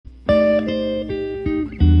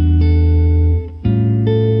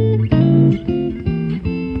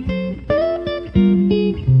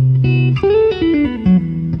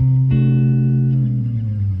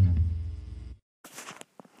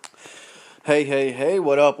Hey,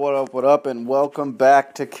 what up, and welcome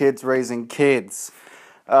back to Kids Raising Kids.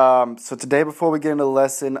 So today, before we get into the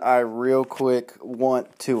lesson, I real quick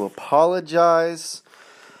want to apologize.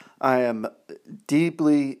 I am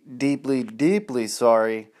deeply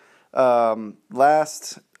sorry.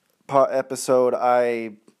 Last episode,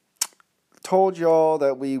 I told y'all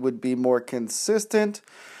that we would be more consistent,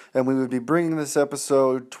 and we would be bringing this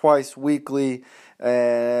episode twice weekly,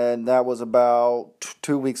 and that was about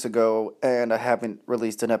 2 weeks ago, and I haven't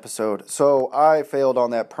released an episode. So I failed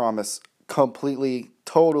on that promise completely,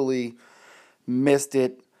 totally missed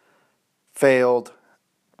it, failed.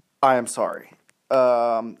 I am sorry.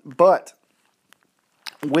 But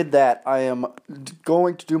with that, I am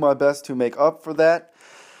going to do my best to make up for that.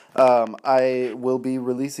 I will be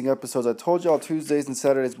releasing episodes. I told y'all Tuesdays and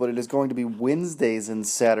Saturdays, but it is going to be Wednesdays and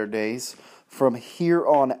Saturdays from here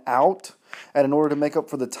on out. And in order to make up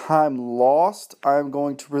for the time lost, I'm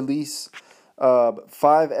going to release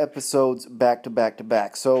 5 episodes back to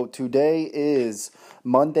back. So today is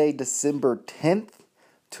Monday, December 10th,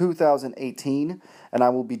 2018, and I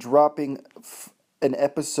will be dropping an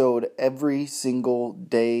episode every single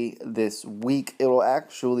day this week. It'll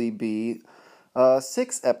actually be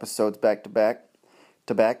 6 episodes back to back.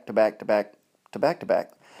 Now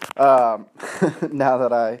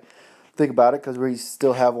that I think about it, because we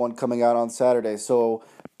still have one coming out on Saturday. So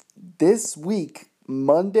this week,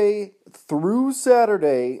 Monday through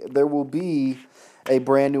Saturday, there will be a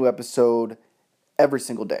brand new episode every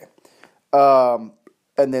single day. And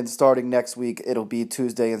then starting next week, it'll be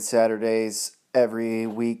Tuesday and Saturdays every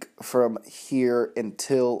week from here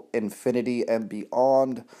until infinity and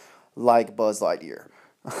beyond, like Buzz Lightyear.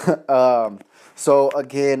 So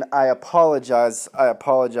again, I apologize from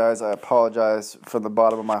the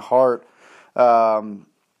bottom of my heart.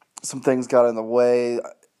 Some things got in the way.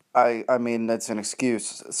 I mean, it's an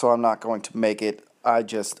excuse, so I'm not going to make it. I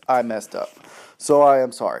messed up. So I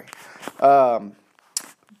am sorry.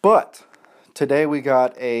 But today we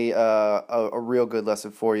got a real good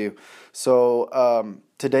lesson for you. So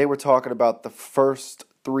today we're talking about the first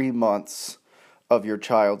 3 months of your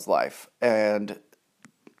child's life, and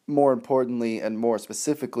more importantly and more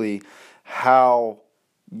specifically, how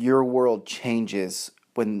your world changes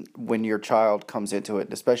when your child comes into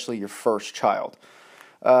it, especially your first child.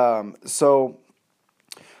 So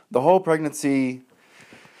the whole pregnancy,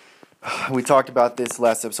 we talked about this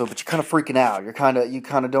last episode, but you're kind of freaking out. You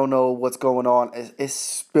kind of don't know what's going on,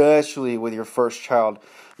 especially with your first child.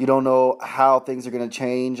 You don't know how things are going to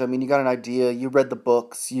change. I mean, you got an idea. You read the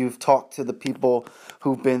books. You've talked to the people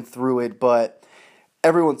who've been through it, but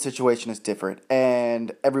everyone's situation is different,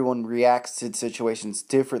 and everyone reacts to situations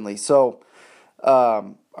differently. So,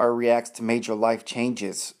 or reacts to major life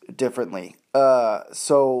changes differently.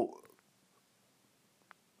 So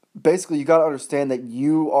basically, you got to understand that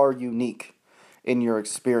you are unique in your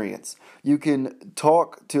experience. You can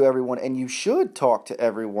talk to everyone, and you should talk to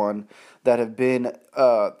everyone that have been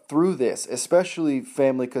through this, especially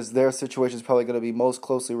family, because their situation is probably going to be most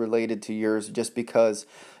closely related to yours, just because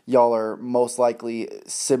y'all are most likely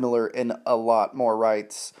similar in a lot more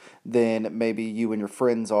rights than maybe you and your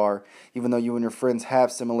friends are. Even though you and your friends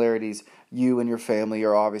have similarities, you and your family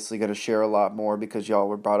are obviously going to share a lot more because y'all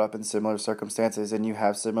were brought up in similar circumstances and you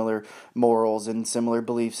have similar morals and similar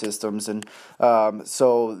belief systems. And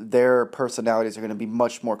so their personalities are going to be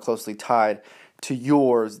much more closely tied to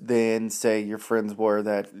yours than, say, your friends were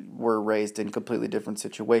that were raised in completely different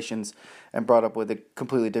situations and brought up with a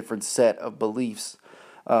completely different set of beliefs.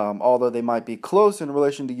 Although they might be close in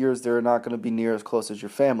relation to yours, they're not going to be near as close as your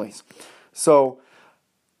family's. So,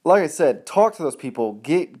 like I said, talk to those people,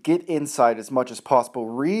 get insight as much as possible,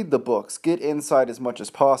 read the books, get insight as much as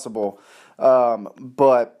possible,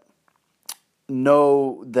 but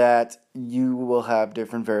know that you will have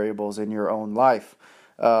different variables in your own life,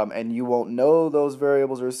 and you won't know those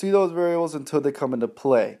variables or see those variables until they come into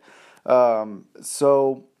play.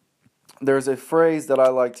 So there's a phrase that I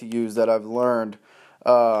like to use that I've learned.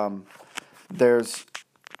 So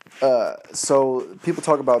people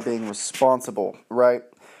talk about being responsible, right?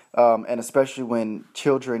 And especially when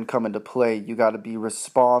children come into play, you got to be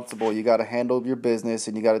responsible. You got to handle your business,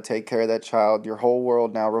 and you got to take care of that child. Your whole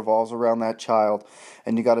world now revolves around that child,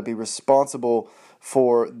 and you got to be responsible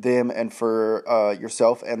for them and for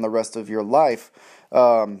yourself and the rest of your life,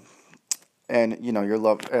 and your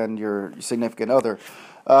love and your significant other.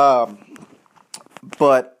 But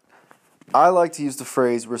I like to use the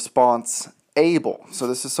phrase response-able. So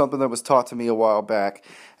this is something that was taught to me a while back.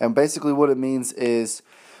 And basically what it means is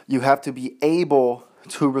you have to be able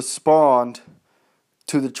to respond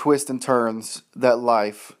to the twists and turns that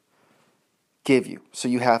life give you. So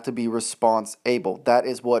you have to be responsible. That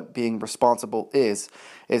is what being responsible is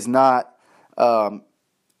not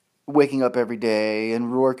waking up every day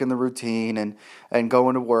and working the routine and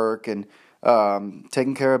going to work and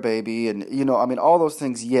taking care of baby and, all those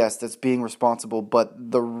things. Yes, that's being responsible.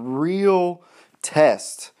 But the real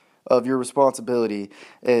test of your responsibility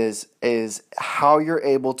is how you're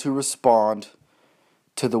able to respond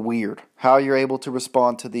to the weird, how you're able to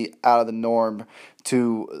respond to the out of the norm,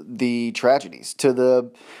 to the tragedies, to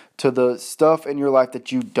the stuff in your life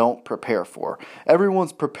that you don't prepare for.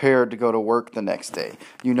 Everyone's prepared to go to work the next day.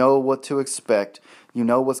 You know what to expect. You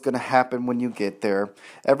know what's going to happen when you get there.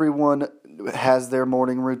 Everyone has their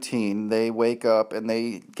morning routine. They wake up and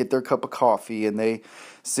they get their cup of coffee and they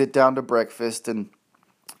sit down to breakfast and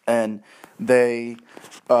they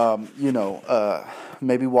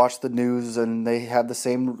maybe watch the news and they have the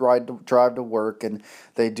same drive to work and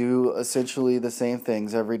they do essentially the same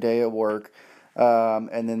things every day at work,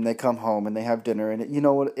 and then they come home and they have dinner and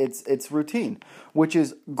it's routine, which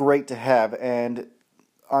is great to have, and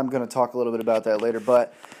I'm going to talk a little bit about that later,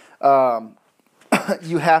 but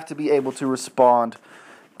you have to be able to respond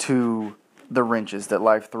to the wrenches that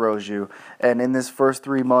life throws you, and in this first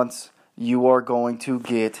 3 months you are going to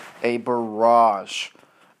get a barrage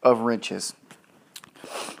of wrenches.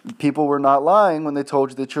 People were not lying when they told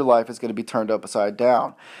you that your life is going to be turned upside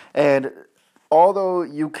down. And although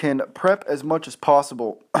you can prep as much as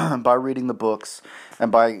possible by reading the books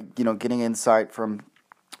and by getting insight from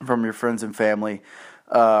your friends and family,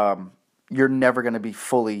 you're never going to be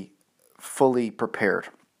fully prepared.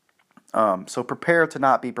 So prepare to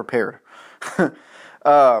not be prepared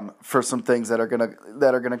for some things that are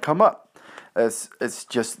gonna come up. It's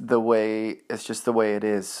just the way it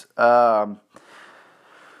is.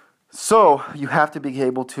 So you have to be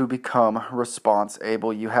able to become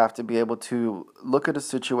responsible. You have to be able to look at a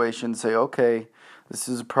situation and say, okay, this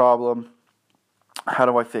is a problem. How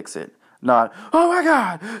do I fix it? Not, oh my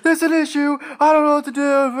God, there's an issue. I don't know what to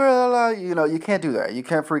do. You can't do that. You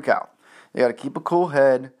can't freak out. You got to keep a cool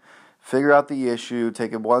head, figure out the issue,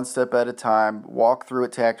 take it one step at a time, walk through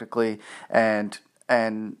it tactically, and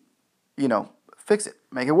fix it,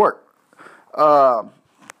 make it work.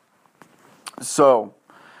 So,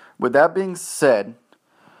 with that being said,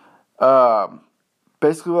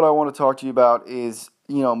 basically what I want to talk to you about is,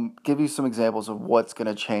 give you some examples of what's going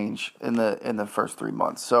to change in the first 3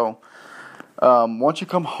 months. So, once you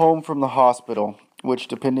come home from the hospital, which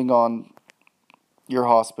depending on your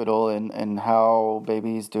hospital and how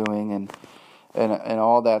baby's doing and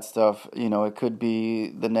all that stuff, it could be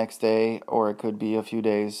the next day or it could be a few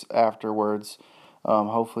days afterwards.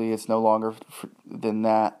 Hopefully it's no longer than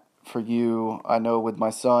that for you. I know with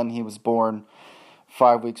my son, he was born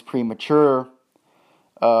 5 weeks premature,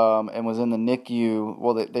 and was in the NICU.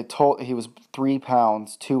 Well, they told he was 3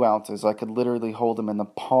 pounds, 2 ounces. I could literally hold him in the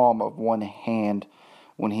palm of one hand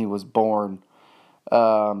when he was born.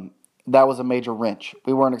 That was a major wrench.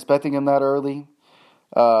 We weren't expecting him that early,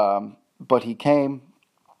 but he came,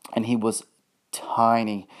 and he was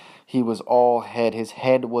tiny. He was all head. His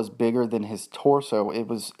head was bigger than his torso.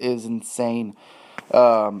 It is insane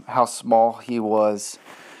how small he was.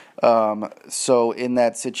 So in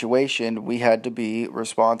that situation, we had to be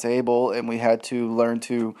responsible, and we had to learn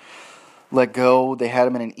to let go. They had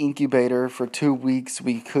him in an incubator for 2 weeks.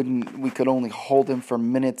 We could only hold him for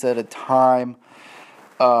minutes at a time.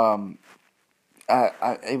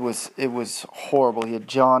 It was horrible. He had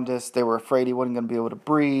jaundice. They were afraid he wasn't going to be able to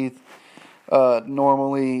breathe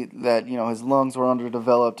normally, that his lungs were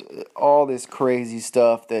underdeveloped. All this crazy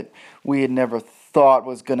stuff that we had never thought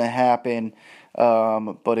was going to happen,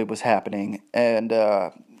 but it was happening, and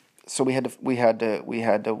so we had to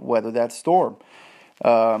weather that storm.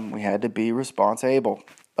 We had to be responsible.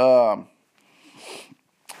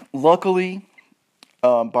 Luckily,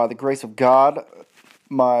 by the grace of God,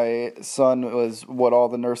 my son was what all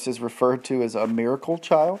the nurses referred to as a miracle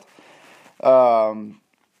child.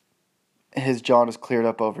 His jaundice cleared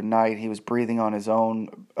up overnight. He was breathing on his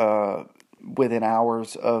own within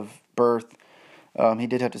hours of birth. He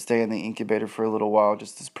did have to stay in the incubator for a little while,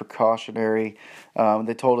 just as precautionary.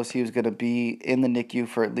 They told us he was going to be in the NICU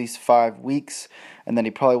for at least 5 weeks, and then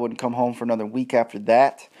he probably wouldn't come home for another week after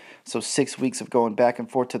that. So 6 weeks of going back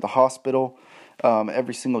and forth to the hospital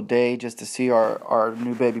every single day just to see our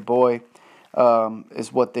new baby boy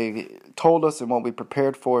is what they told us and what we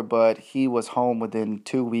prepared for. But he was home within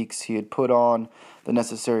 2 weeks. He had put on the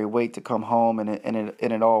necessary weight to come home, and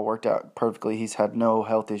it all worked out perfectly. He's had no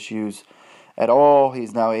health issues at all.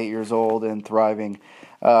 He's now 8 years old and thriving.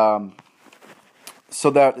 So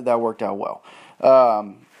that worked out well.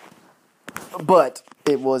 But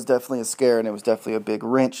it was definitely a scare, and it was definitely a big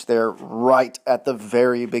wrench there right at the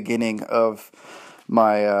very beginning of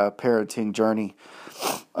my parenting journey.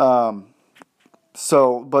 But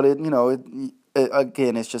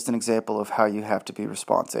again, it's just an example of how you have to be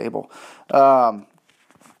responsible.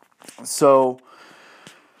 So,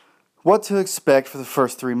 what to expect for the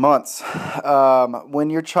first 3 months? When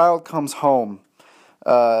your child comes home,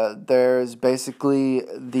 there's basically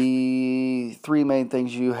the three main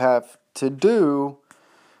things you have to do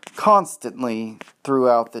constantly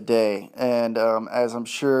throughout the day. And as I'm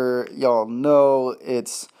sure y'all know,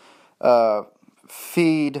 it's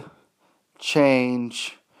feed,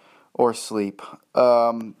 change, or sleep.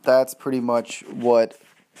 That's pretty much what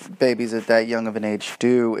babies at that young of an age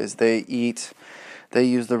do, is they eat, they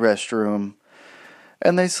use the restroom,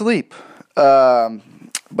 and they sleep.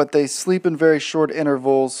 But they sleep in very short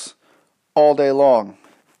intervals all day long,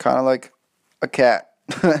 kind of like a cat.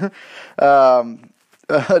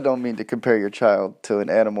 I don't mean to compare your child to an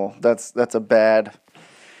animal. That's a bad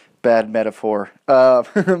metaphor.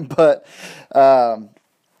 But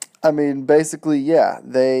I mean, basically, yeah,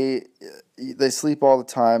 they sleep all the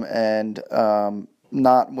time, and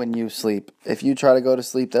not when you sleep. If you try to go to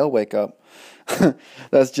sleep, they'll wake up.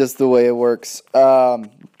 That's just the way it works.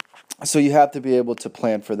 So you have to be able to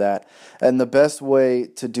plan for that. And the best way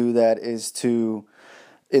to do that is to,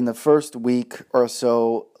 in the first week or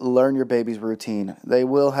so, learn your baby's routine. They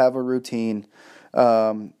will have a routine.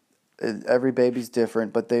 Every baby's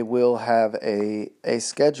different, but they will have a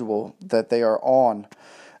schedule that they are on.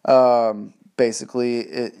 Basically,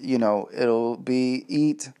 it'll be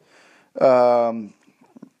eat. They'll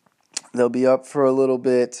be up for a little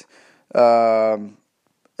bit.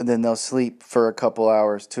 And then they'll sleep for a couple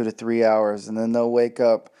hours, 2 to 3 hours, and then they'll wake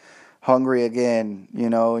up hungry again,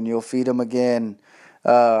 and you'll feed them again,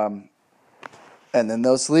 and then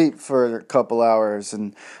they'll sleep for a couple hours,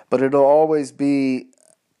 but it'll always be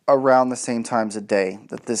around the same times a day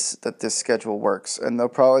that this schedule works, and there'll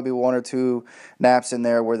probably be 1 or 2 naps in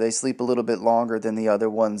there where they sleep a little bit longer than the other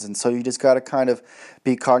ones, and so you just got to kind of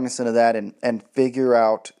be cognizant of that and figure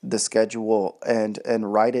out the schedule and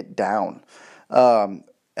write it down.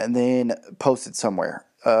 And then post it somewhere.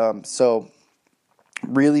 So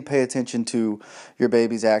really pay attention to your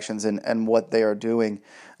baby's actions and what they are doing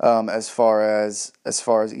as far as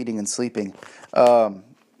eating and sleeping.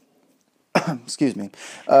 Excuse me.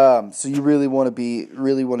 So you really want to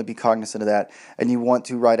be cognizant of that, and you want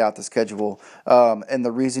to write out the schedule. And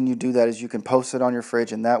the reason you do that is you can post it on your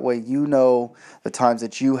fridge, and that way you know the times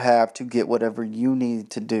that you have to get whatever you need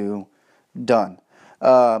to do done.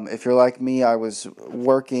 If you're like me, I was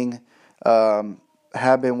working,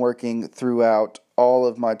 have been working throughout all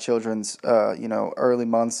of my children's, early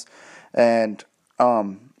months, and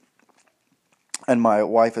my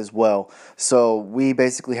wife as well. So we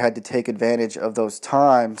basically had to take advantage of those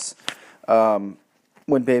times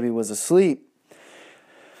when baby was asleep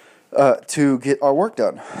to get our work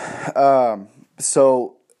done.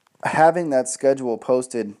 So having that schedule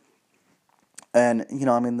posted. And,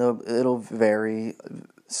 it'll vary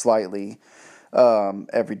slightly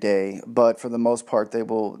every day, but for the most part, they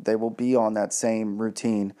will be on that same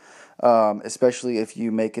routine, especially if you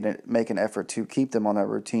make an effort to keep them on that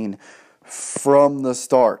routine from the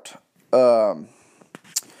start. They'll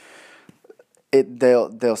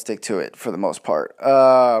stick to it for the most part.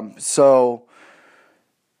 So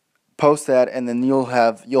post that, and then you'll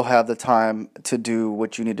have the time to do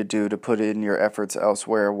what you need to do to put in your efforts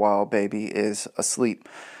elsewhere while baby is asleep.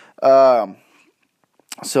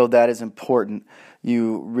 So that is important.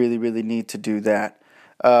 You really, really need to do that.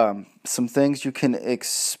 Some things you can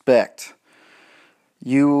expect.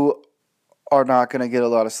 You are not going to get a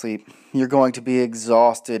lot of sleep. You're going to be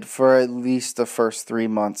exhausted for at least the first 3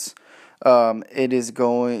 months. It's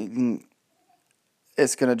going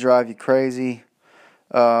to drive you crazy.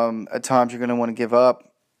 At times you're going to want to give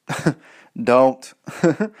up. Don't.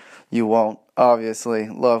 You won't, obviously.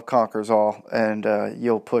 Love conquers all, and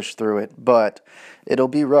you'll push through it, but it'll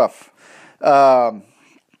be rough.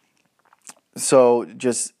 So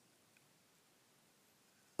just,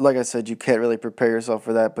 like I said, you can't really prepare yourself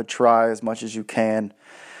for that, but try as much as you can.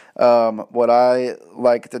 What I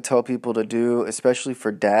like to tell people to do, especially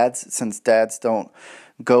for dads, since dads don't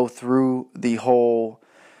go through the whole...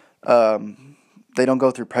 they don't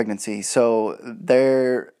go through pregnancy, so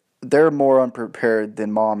they're more unprepared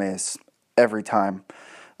than mom is every time,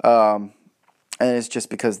 and it's just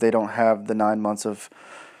because they don't have the 9 months of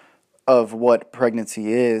what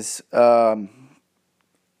pregnancy is, growing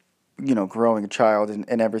a child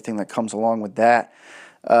and everything that comes along with that.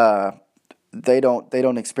 they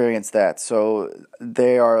don't experience that, so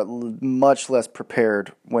they are much less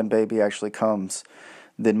prepared when baby actually comes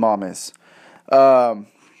than mom is. Um,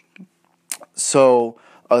 so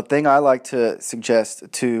a thing I like to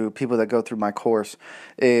suggest to people that go through my course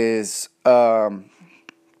is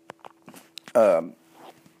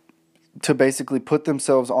to basically put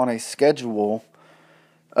themselves on a schedule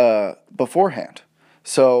beforehand.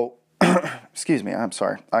 So, excuse me, I'm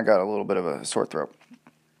sorry, I got a little bit of a sore throat.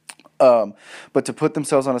 But to put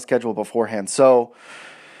themselves on a schedule beforehand. So,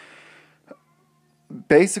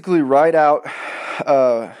 basically, write out,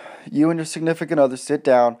 you and your significant other sit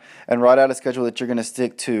down and write out a schedule that you're going to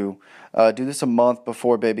stick to. Do this a month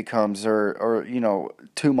before baby comes, or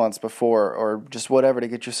 2 months before, or just whatever, to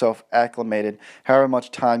get yourself acclimated. However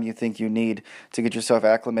much time you think you need to get yourself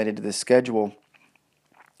acclimated to this schedule.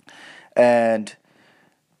 And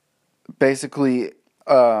basically,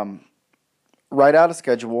 write out a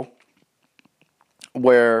schedule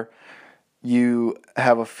where you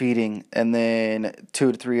have a feeding, and then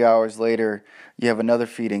 2 to 3 hours later you have another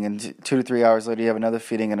feeding, and 2 to 3 hours later you have another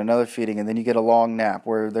feeding and another feeding, and then you get a long nap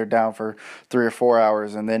where they're down for 3 or 4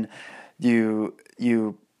 hours, and then you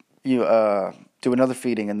do another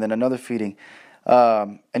feeding and then another feeding,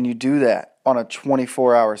 and you do that on a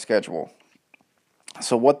 24-hour schedule.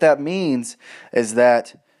 So what that means is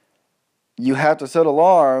that you have to set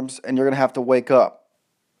alarms, and you're going to have to wake up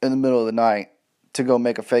in the middle of the night to go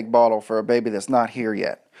make a fake bottle for a baby that's not here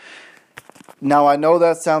yet. Now, I know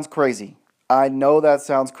that sounds crazy. And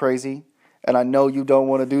I know you don't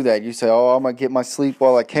want to do that. You say, oh, I'm going to get my sleep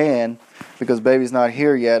while I can because baby's not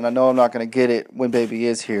here yet, and I know I'm not going to get it when baby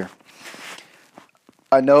is here.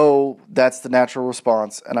 I know that's the natural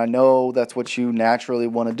response, and I know that's what you naturally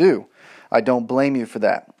want to do. I don't blame you for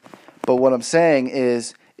that. But what I'm saying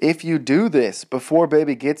is, if you do this before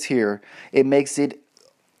baby gets here, it makes it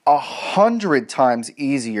 100 times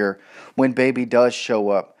easier when baby does show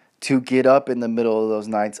up to get up in the middle of those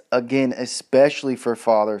nights. Again, especially for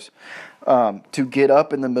fathers, to get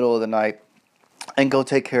up in the middle of the night and go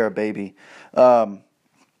take care of baby.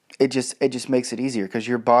 It just makes it easier because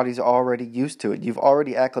your body's already used to it. You've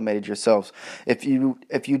already acclimated yourselves. If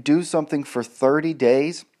you do something for 30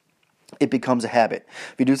 days, it becomes a habit.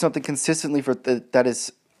 If you do something consistently that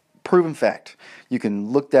is proven fact. You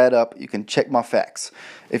can look that up. You can check my facts.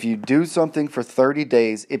 If you do something for 30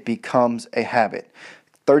 days, it becomes a habit.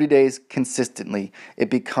 30 days consistently,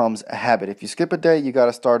 it becomes a habit. If you skip a day, you got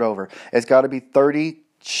to start over. It's got to be 30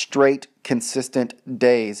 straight, consistent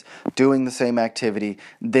days doing the same activity.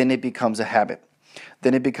 Then it becomes a habit.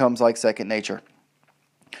 Then it becomes like second nature.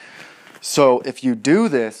 So if you do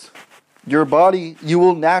this, your body, you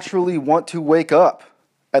will naturally want to wake up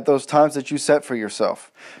at those times that you set for yourself.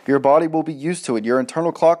 Your body will be used to it. Your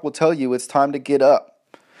internal clock will tell you it's time to get up.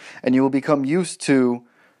 And you will become used to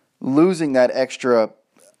losing that extra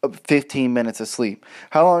 15 minutes of sleep.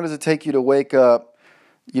 How long does it take you to wake up,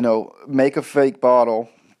 make a fake bottle?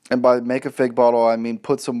 And by make a fake bottle, I mean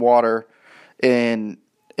put some water in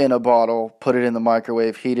a bottle, put it in the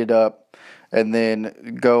microwave, heat it up, and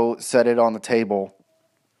then go set it on the table,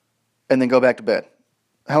 and then go back to bed.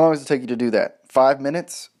 How long does it take you to do that? 5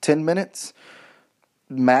 minutes? 10 minutes?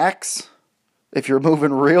 Max? If you're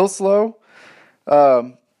moving real slow?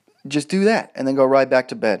 Just do that and then go right back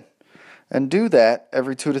to bed. And do that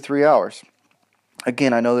every 2 to 3 hours.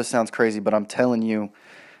 Again, I know this sounds crazy, but I'm telling you,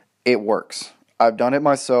 it works. I've done it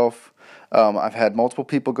myself. I've had multiple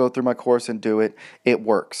people go through my course and do it. It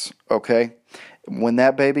works, okay? When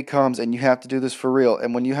that baby comes, and you have to do this for real,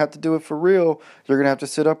 and when you have to do it for real, you're going to have to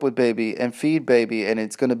sit up with baby and feed baby, and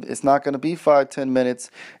it's not going to be 5-10 minutes.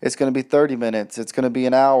 It's going to be 30 minutes. It's going to be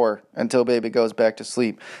an hour until baby goes back to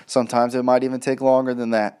sleep. Sometimes it might even take longer than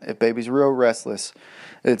that if baby's real restless.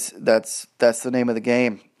 That's the name of the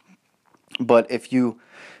game. But if you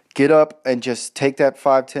get up and just take that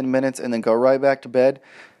 5-10 minutes and then go right back to bed,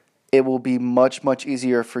 it will be much, much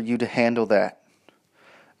easier for you to handle that.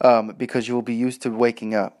 Because you will be used to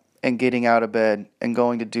waking up and getting out of bed and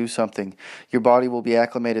going to do something. Your body will be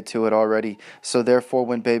acclimated to it already. So therefore,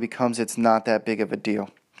 when baby comes, it's not that big of a deal.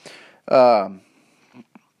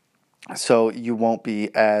 So you won't be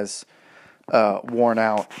as worn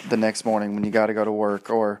out the next morning when you got to go to work,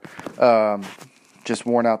 or just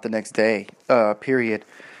worn out the next day, period.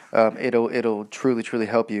 It'll truly, truly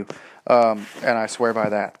help you. And I swear by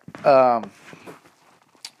that.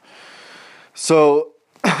 So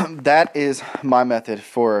that is my method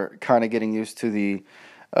for kind of getting used to the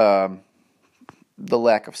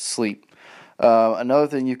lack of sleep. Another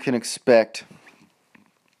thing you can expect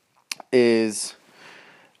is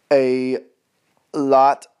a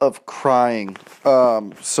lot of crying.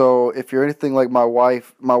 So if you're anything like my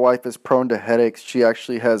wife is prone to headaches. She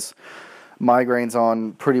actually has migraines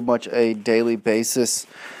on pretty much a daily basis.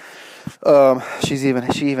 She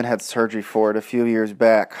even had surgery for it a few years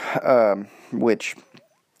back, which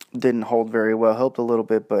didn't hold very well. Helped a little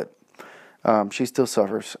bit, but she still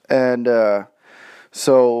suffers. And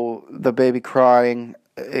so the baby crying,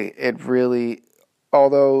 it really,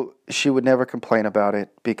 although she would never complain about it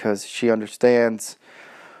because she understands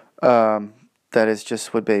that it's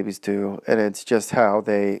just what babies do and it's just how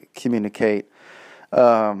they communicate.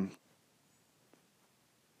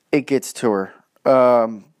 It gets to her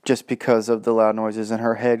just because of the loud noises in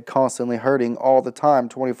her head constantly hurting all the time,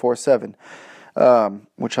 24/7.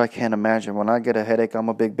 Which I can't imagine. When I get a headache, I'm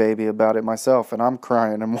a big baby about it myself, and I'm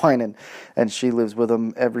crying and whining, and she lives with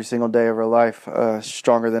them every single day of her life,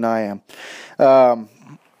 stronger than I am.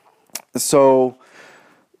 So,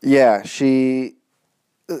 yeah,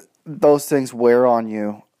 those things wear on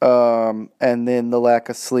you, and then the lack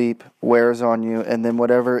of sleep wears on you, and then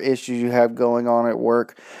whatever issues you have going on at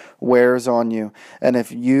work wears on you. And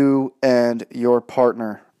if you and your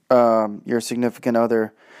partner, your significant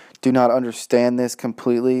other, do not understand this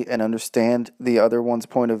completely and understand the other one's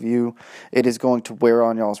point of view, it is going to wear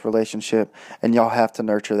on y'all's relationship, and y'all have to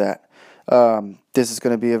nurture that. This is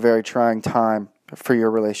going to be a very trying time for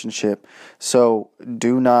your relationship. So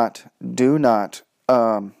do not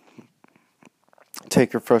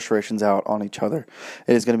take your frustrations out on each other.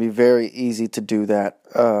 It is going to be very easy to do that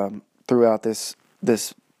throughout this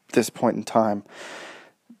point in time.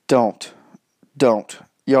 Don't.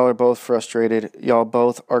 Y'all are both frustrated. Y'all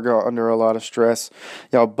both are under a lot of stress.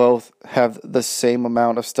 Y'all both have the same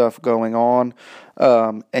amount of stuff going on,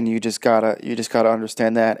 and you just gotta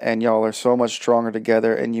understand that. And y'all are so much stronger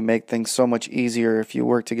together, and you make things so much easier if you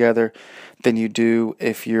work together than you do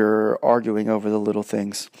if you're arguing over the little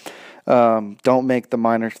things. Don't make the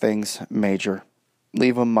minor things major.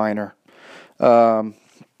 Leave them minor. You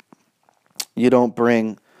don't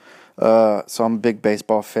bring. So I'm a big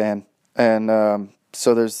baseball fan, and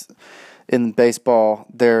so in baseball,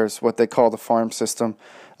 there's what they call the farm system,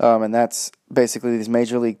 and that's basically these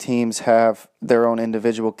major league teams have their own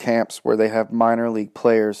individual camps where they have minor league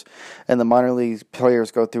players, and the minor league players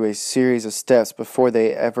go through a series of steps before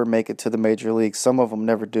they ever make it to the major league. Some of them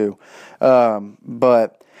never do,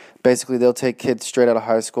 but basically they'll take kids straight out of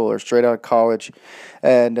high school or straight out of college,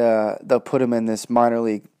 and they'll put them in this minor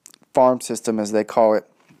league farm system, as they call it.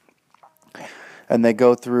 And they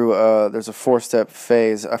go through, there's a 4-step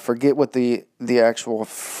phase. I forget what the actual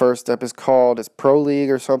first step is called. It's Pro League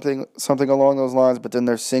or something along those lines. But then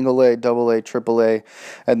there's single A, double A, triple A,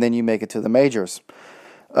 and then you make it to the majors.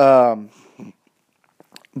 But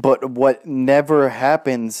what never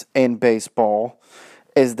happens in baseball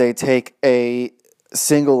is they take a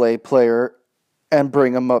single A player and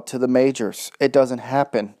bring them up to the majors. It doesn't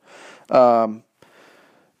happen.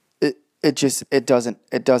 It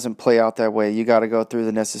doesn't play out that way. You got to go through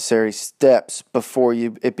the necessary steps before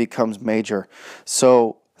it becomes major.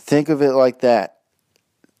 So think of it like that.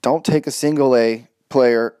 Don't take a single A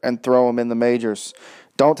player and throw him in the majors.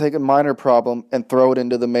 Don't take a minor problem and throw it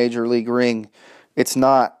into the major league ring. It's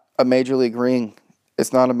not a major league ring.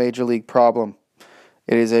 It's not a major league problem.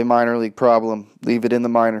 It is a minor league problem. Leave it in the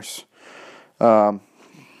minors.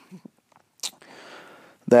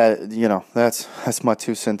 That's my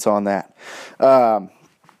 2 cents on that.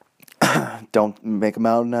 Don't make a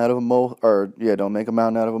mountain out of a don't make a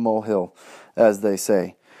mountain out of a molehill, as they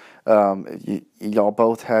say. Y'all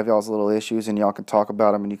both have y'all's little issues, and y'all can talk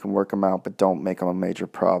about them and you can work them out, but don't make them a major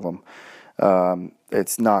problem.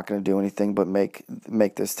 It's not going to do anything but make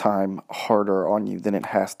this time harder on you than it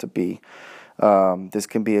has to be. This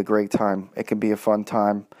can be a great time. It can be a fun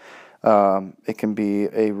time. It can be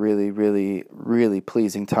a really, really, really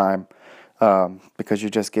pleasing time because you're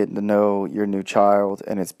just getting to know your new child,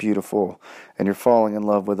 and it's beautiful, and you're falling in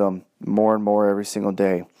love with them more and more every single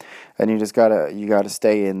day, and you gotta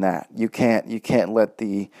stay in that. You can't let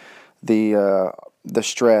the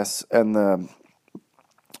stress and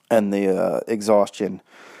the exhaustion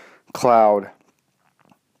cloud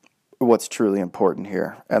what's truly important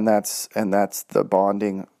here, and that's the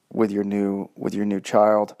bonding with your new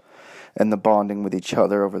child. And the bonding with each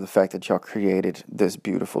other over the fact that y'all created this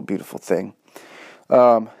beautiful, beautiful thing.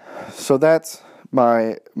 So that's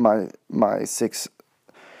my 6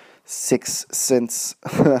 cents.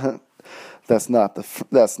 That's not the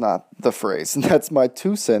phrase. That's my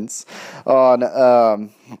 2 cents on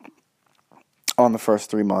the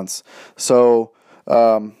first 3 months. So,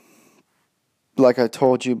 like I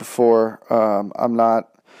told you before, I'm not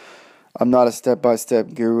I'm not a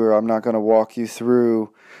step-by-step guru. I'm not going to walk you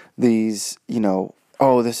through these,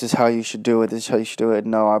 oh, this is how you should do it, this is how you should do it.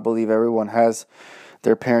 No, I believe everyone has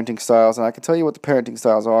their parenting styles, and I can tell you what the parenting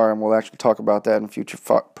styles are, and we'll actually talk about that in future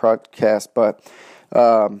podcasts,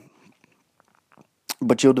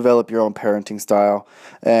 but you'll develop your own parenting style,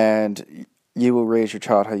 and you will raise your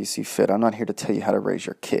child how you see fit. I'm not here to tell you how to raise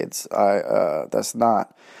your kids. That's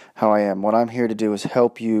not how I am. What I'm here to do is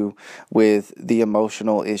help you with the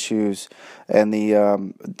emotional issues and the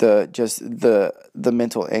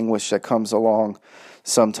mental anguish that comes along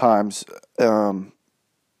sometimes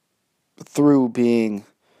through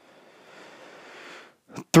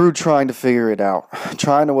trying to figure it out,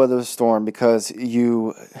 trying to weather the storm, because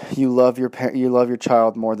you love your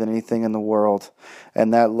child more than anything in the world,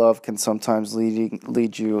 and that love can sometimes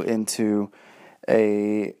lead you into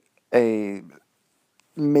a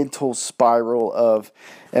mental spiral of,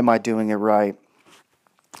 am I doing it right?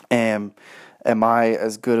 Am I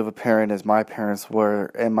as good of a parent as my parents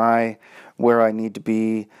were? Am I where I need to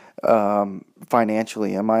be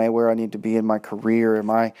financially? Am I where I need to be in my career?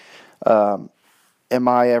 Am I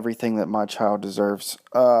everything that my child deserves?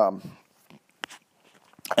 And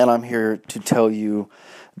I'm here to tell you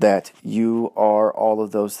that you are all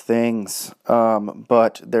of those things.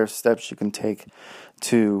 But there's steps you can take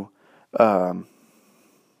to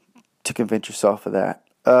convince yourself of that.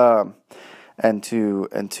 And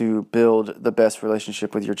to build the best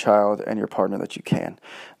relationship with your child and your partner that you can.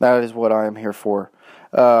 That is what I am here for.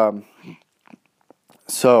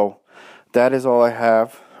 So that is all I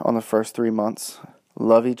have on the first 3 months.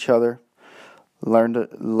 Love each other.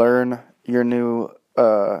 Learn your new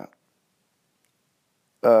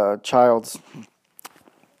child's.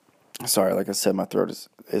 Sorry, like I said, my throat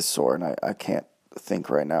is sore and I can't think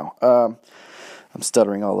right now. I'm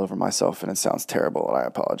stuttering all over myself and it sounds terrible and I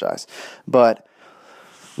apologize. But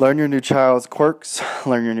learn your new child's quirks,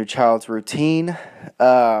 learn your new child's routine,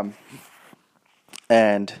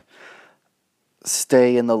 and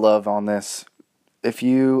stay in the love on this. If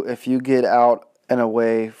you get out and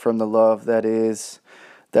away from the love that is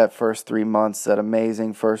that first 3 months, that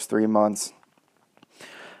amazing first 3 months,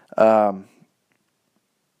 you're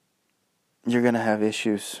going to have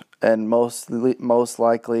issues. And most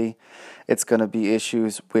likely, it's going to be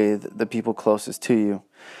issues with the people closest to you.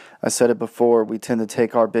 I said it before, we tend to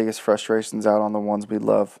take our biggest frustrations out on the ones we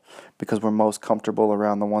love because we're most comfortable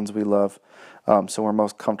around the ones we love. So we're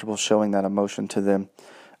most comfortable showing that emotion to them.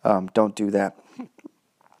 Don't do that.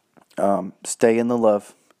 Stay in the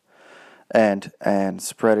love and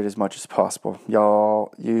spread it as much as possible.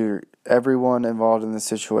 Everyone involved in this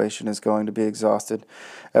situation is going to be exhausted.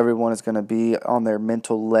 Everyone is going to be on their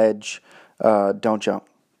mental ledge. Don't jump.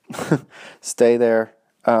 Stay there.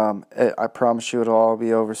 I promise you it'll all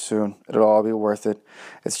be over soon. It'll all be worth it.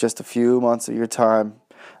 It's just a few months of your time.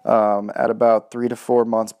 At about 3 to 4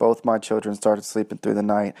 months, both my children started sleeping through the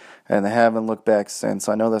night, and they haven't looked back since.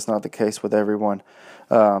 I know that's not the case with everyone,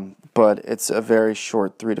 but it's a very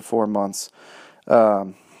short 3 to 4 months.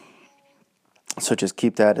 So just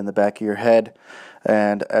keep that in the back of your head.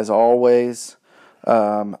 And as always,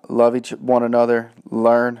 love one another,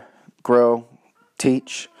 learn, grow,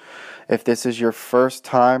 teach. If this is your first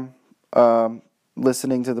time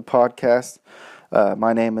listening to the podcast,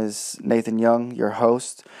 my name is Nathan Young, your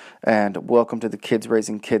host, and welcome to the Kids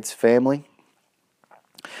Raising Kids family.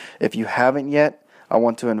 If you haven't yet, I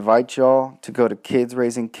want to invite y'all to go to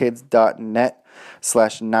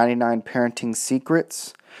kidsraisingkids.net/99 parenting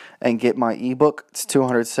secrets and get my ebook. It's a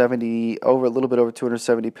little bit over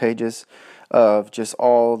 270 pages of just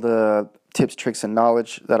all the tips, tricks, and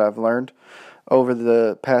knowledge that I've learned over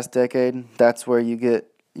the past decade. That's where you get,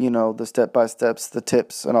 the step-by-steps, the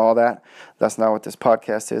tips, and all that. That's not what this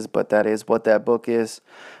podcast is, but that is what that book is.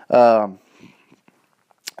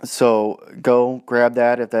 So go grab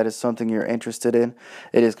that if that is something you're interested in.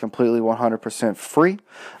 It is completely 100% free.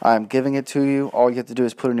 I'm giving it to you. All you have to do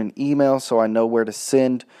is put in an email so I know where to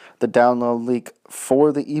send the download link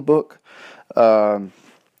for the ebook.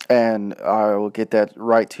 And I will get that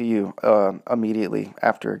right to you immediately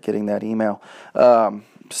after getting that email.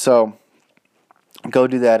 So go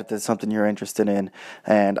do that if that's something you're interested in.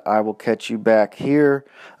 And I will catch you back here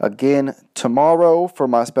again tomorrow for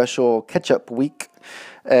my special catch-up week.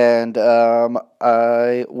 And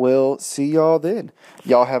I will see y'all then.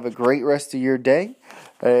 Y'all have a great rest of your day.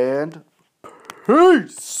 And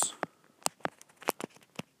peace!